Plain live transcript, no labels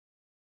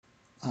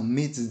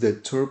Amidst the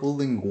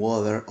turbulent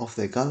water of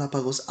the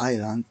Galapagos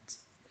Islands,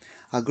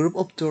 a group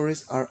of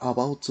tourists are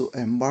about to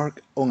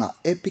embark on an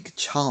epic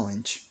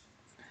challenge.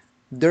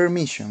 Their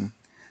mission: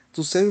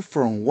 to sail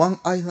from one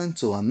island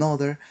to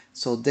another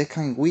so they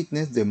can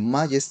witness the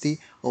majesty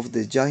of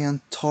the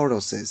giant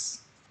tortoises.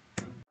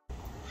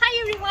 Hi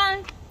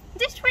everyone!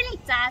 This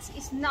training task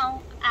is known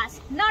as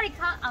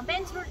Nautical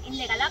Adventure in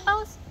the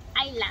Galapagos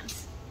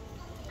Islands,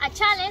 a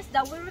challenge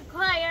that will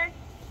require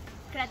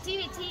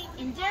creativity,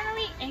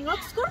 ingenuity, and of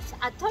course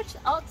a touch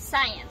of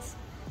science.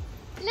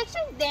 Let's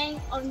join them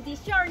on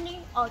this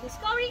journey of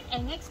discovery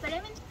and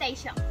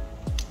experimentation.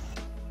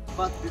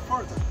 But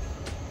before that,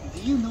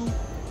 do you know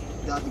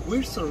that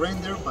we're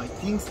surrounded by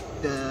things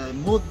that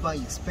move by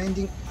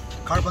expanding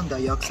carbon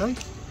dioxide?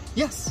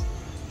 Yes,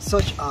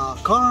 such as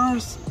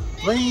cars,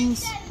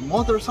 planes,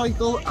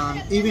 motorcycles,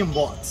 and even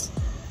boats.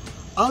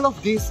 All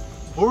of these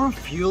burn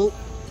fuel,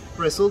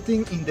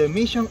 resulting in the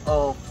emission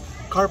of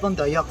carbon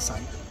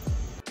dioxide.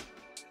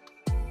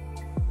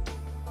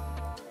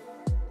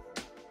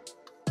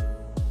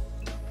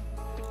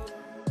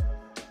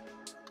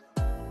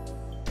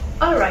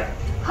 Alright,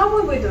 how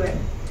will we do it?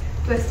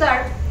 To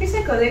start, here's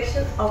a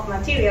collection of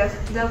materials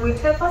that will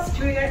help us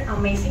trigger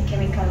amazing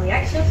chemical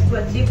reactions to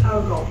achieve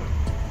our goal.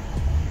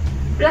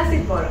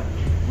 Plastic bottle,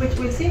 which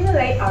will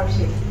simulate our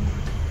shape.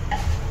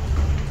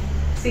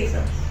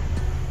 Scissors.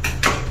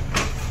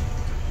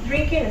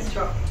 Drinking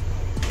straw.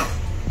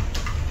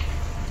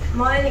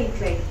 Modeling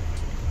clay.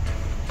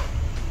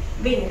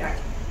 Vinegar.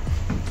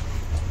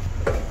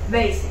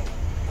 Basin.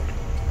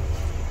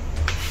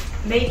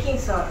 Baking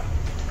soda.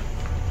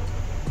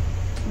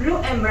 Blue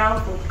and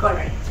brown food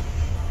coloring.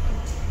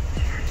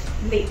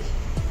 Bleach.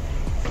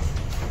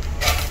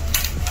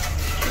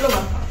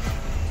 Lumaphone.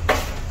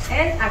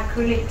 And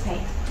acrylic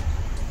paint.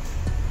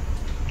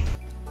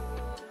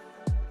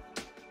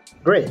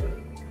 Great!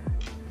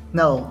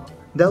 Now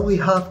that we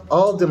have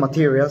all the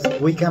materials,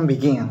 we can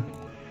begin.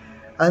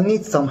 I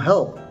need some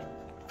help.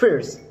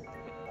 First,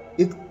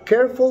 it's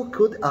careful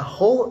cut a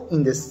hole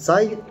in the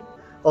side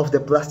of the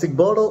plastic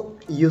bottle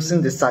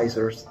using the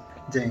scissors.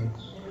 Then,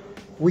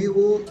 we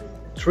will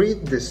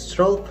treat the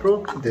straw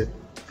through the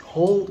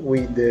hole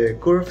with the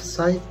curved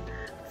side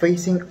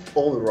facing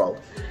outward,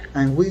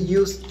 and we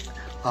use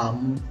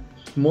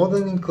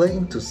modeling clay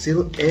to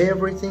seal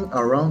everything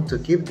around to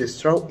keep the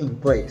straw in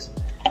place.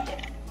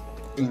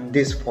 In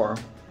this form,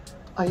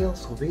 I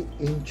also be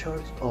in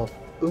charge of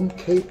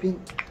uncapping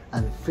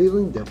and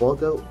filling the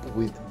bottle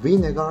with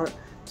vinegar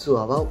to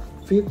about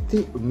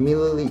 50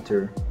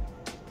 milliliters.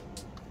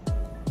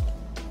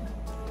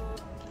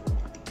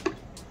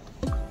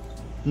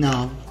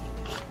 Now,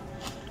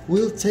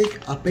 we'll take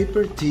a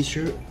paper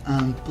tissue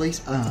and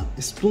place a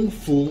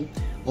spoonful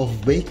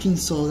of baking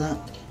soda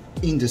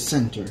in the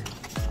center.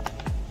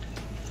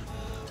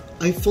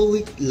 I fold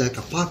it like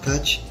a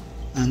package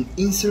and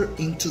insert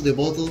into the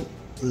bottle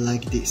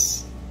like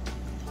this.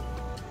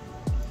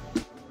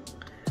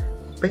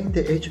 Paint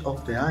the edge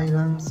of the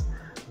islands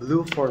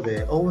blue for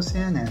the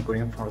ocean and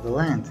green for the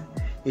land.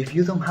 If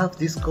you don't have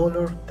this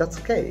color, that's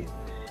okay.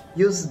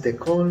 Use the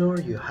color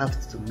you have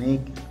to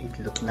make it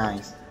look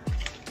nice.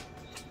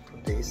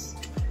 This.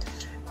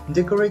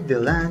 Decorate the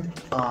land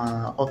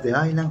of the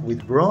island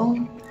with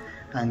brown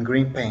and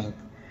green paint.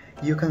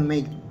 You can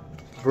make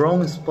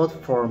brown spot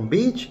for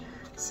beach,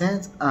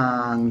 sands,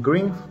 and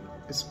green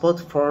spot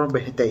for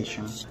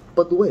vegetation.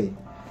 But wait,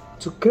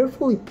 to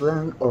carefully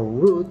plan our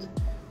route,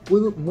 we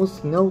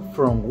must know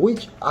from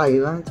which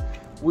island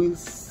we'll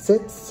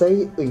set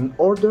sail in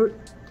order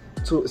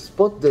to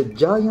spot the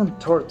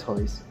giant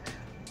tortoise.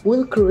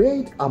 We'll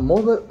create a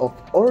model of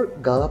our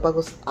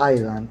Galapagos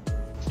island.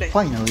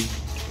 Finally,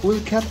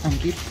 we'll cut and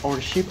give our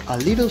ship a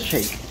little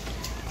shape,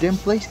 then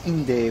place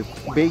in the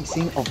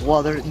basin of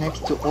water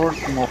next to our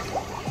motor.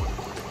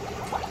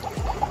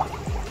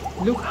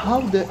 Look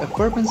how the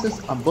efervescence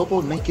and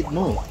bubble make it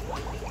move.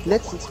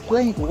 Let's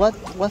explain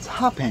what's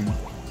happened.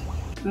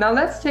 Now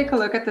let's take a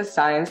look at the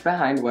science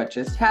behind what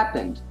just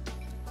happened.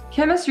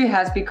 Chemistry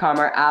has become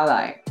our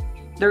ally.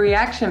 The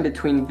reaction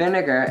between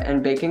vinegar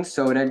and baking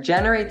soda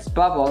generates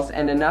bubbles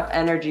and enough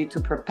energy to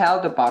propel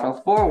the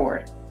bottle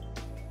forward.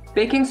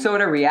 Baking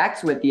soda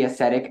reacts with the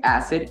acetic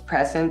acid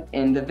present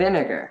in the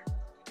vinegar.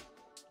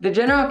 The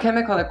general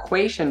chemical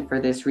equation for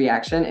this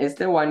reaction is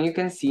the one you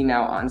can see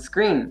now on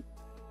screen.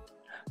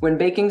 When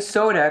baking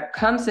soda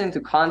comes into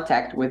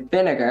contact with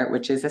vinegar,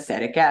 which is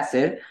acetic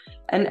acid,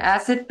 an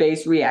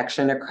acid-base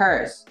reaction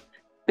occurs.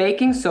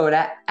 Baking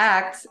soda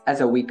acts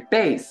as a weak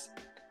base.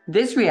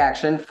 This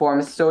reaction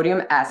forms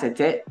sodium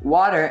acetate,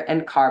 water,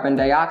 and carbon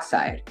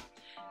dioxide.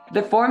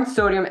 The formed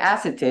sodium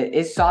acetate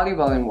is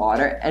soluble in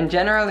water and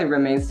generally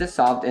remains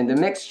dissolved in the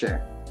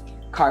mixture.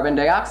 Carbon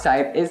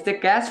dioxide is the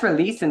gas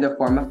released in the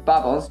form of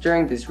bubbles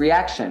during this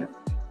reaction,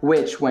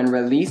 which, when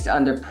released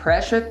under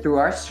pressure through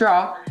our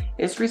straw,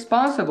 is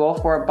responsible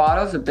for a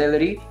bottle's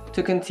ability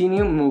to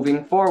continue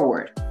moving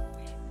forward.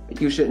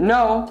 You should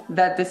know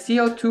that the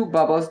CO2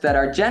 bubbles that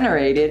are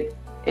generated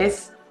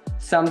is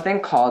something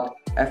called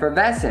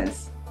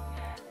efervescence.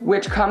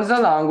 which comes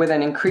along with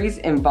an increase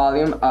in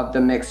volume of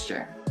the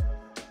mixture.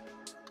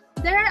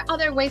 There are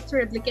other ways to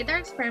replicate our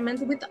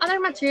experiment with other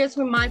materials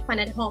we might find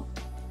at home,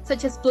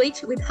 such as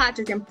bleach with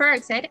hydrogen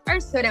peroxide or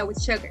soda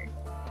with sugar.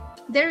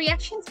 The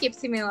reactions give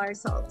similar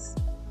results.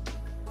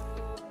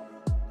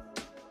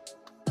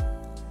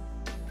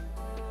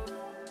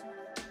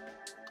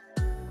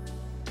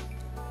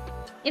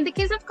 In the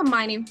case of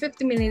combining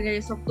 50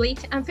 milliliters of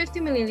bleach and 50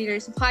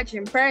 milliliters of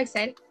hydrogen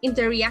peroxide in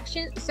the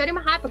reaction, sodium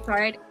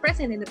hypochlorite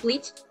present in the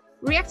bleach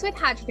reacts with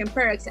hydrogen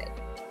peroxide.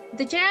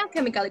 The general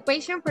chemical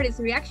equation for this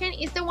reaction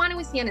is the one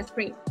we see on the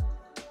screen.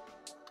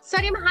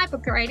 Sodium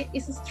hypochlorite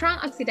is a strong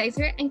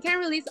oxidizer and can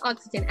release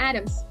oxygen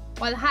atoms,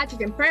 while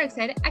hydrogen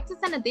peroxide acts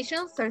as an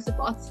additional source of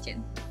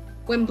oxygen.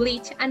 When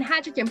bleach and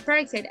hydrogen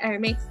peroxide are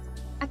mixed,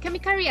 a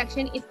chemical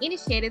reaction is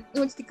initiated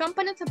in which the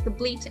components of the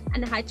bleach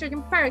and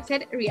hydrogen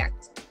peroxide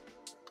react.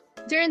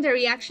 During the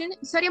reaction,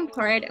 sodium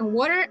chloride and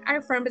water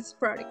are formed as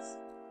products,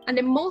 and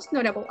the most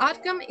notable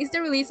outcome is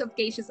the release of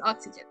gaseous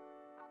oxygen.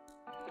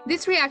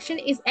 This reaction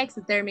is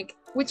exothermic,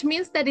 which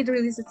means that it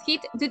releases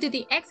heat due to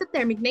the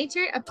exothermic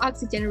nature of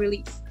oxygen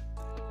release.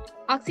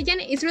 Oxygen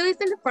is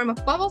released in the form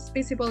of bubbles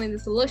visible in the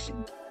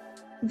solution.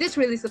 This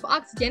release of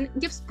oxygen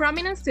gives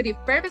prominence to the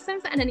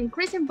effervescence and an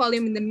increase in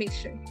volume in the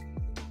mixture.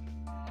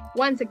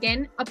 Once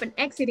again, upon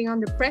exiting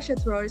under pressure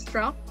through our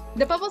straw,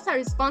 the bubbles are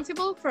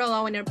responsible for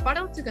allowing our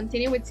bottle to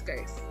continue its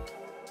course.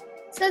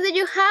 So do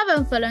you have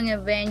a following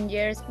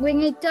Avengers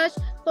when I touch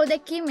for the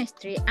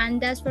chemistry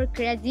and that's for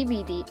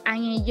creativity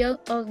and enjoy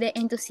of the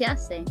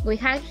enthusiasm? We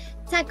have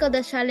tackled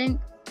the challenge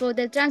for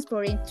the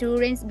transporting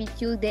students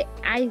between the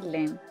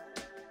island.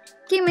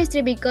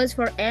 Chemistry because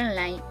for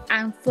airline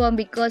and fun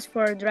because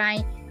for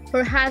drying.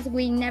 Perhaps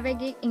we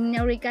navigate in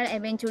nautical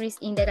adventures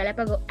in the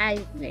Galapagos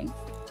Islands.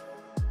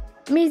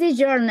 This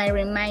journal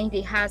reminds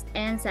the how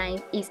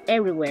enzyme is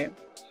everywhere,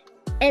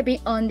 even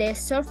on the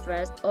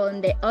surface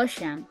on the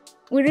ocean.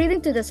 We read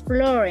into the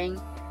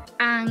exploring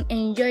and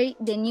enjoy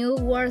the new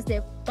worlds,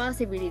 the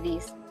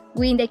possibilities.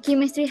 We in the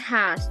chemistry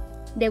has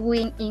the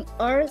wind in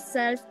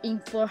ourselves in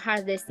for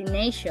our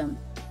destination.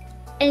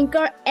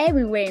 Anchor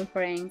everywhere,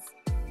 friends.